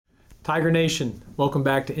Tiger Nation, welcome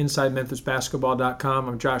back to InsideMemphisBasketball.com.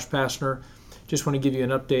 I'm Josh Pastner. Just want to give you an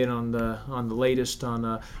update on the latest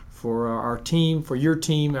for our team, for your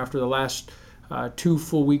team. After the last 2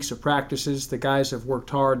 full weeks of practices, the guys have worked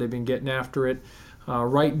hard. They've been getting after it.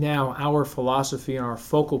 Right now, our philosophy and our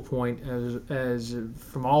focal point, as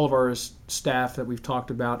from all of our staff that we've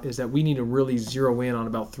talked about, is that we need to really zero in on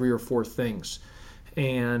about 3 or 4 things.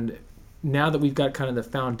 And now that we've got kind of the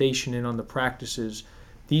foundation in on the practices,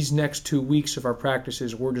 these next 2 weeks of our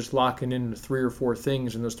practices, we're just locking in 3 or 4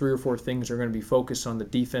 things, and those 3 or 4 things are going to be focused on the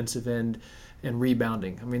defensive end and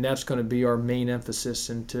rebounding. I mean, that's going to be our main emphasis,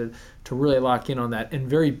 and to really lock in on that. And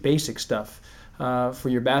very basic stuff. For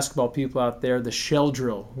your basketball people out there, the shell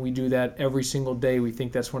drill. We do that every single day. We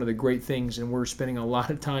think that's one of the great things, and we're spending a lot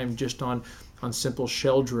of time just on simple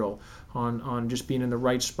shell drill, on just being in the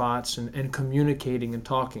right spots and communicating and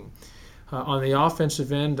talking. On the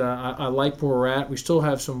offensive end, I like where we're at. We still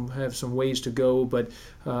have some ways to go, but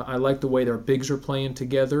I like the way our bigs are playing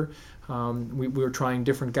together. We were trying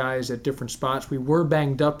different guys at different spots. We were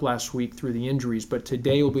banged up last week through the injuries, but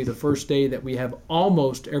today will be the first day that we have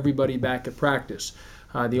almost everybody back at practice.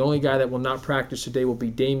 The only guy that will not practice today will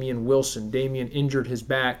be Damian Wilson. Damian injured his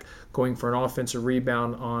back going for an offensive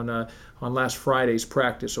rebound on last Friday's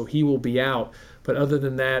practice, so he will be out. But other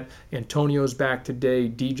than that, Antonio's back today,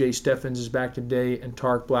 DJ Steffens is back today, and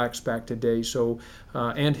Tark Black's back today. So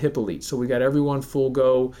and Hippolyte. So we got everyone full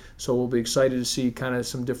go. So we'll be excited to see kind of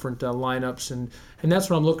some different lineups, and that's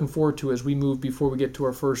what I'm looking forward to as we move before we get to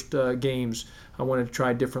our first games. I want to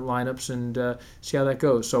try different lineups and see how that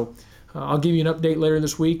goes. So I'll give you an update later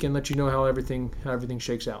this week and let you know how everything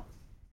shakes out.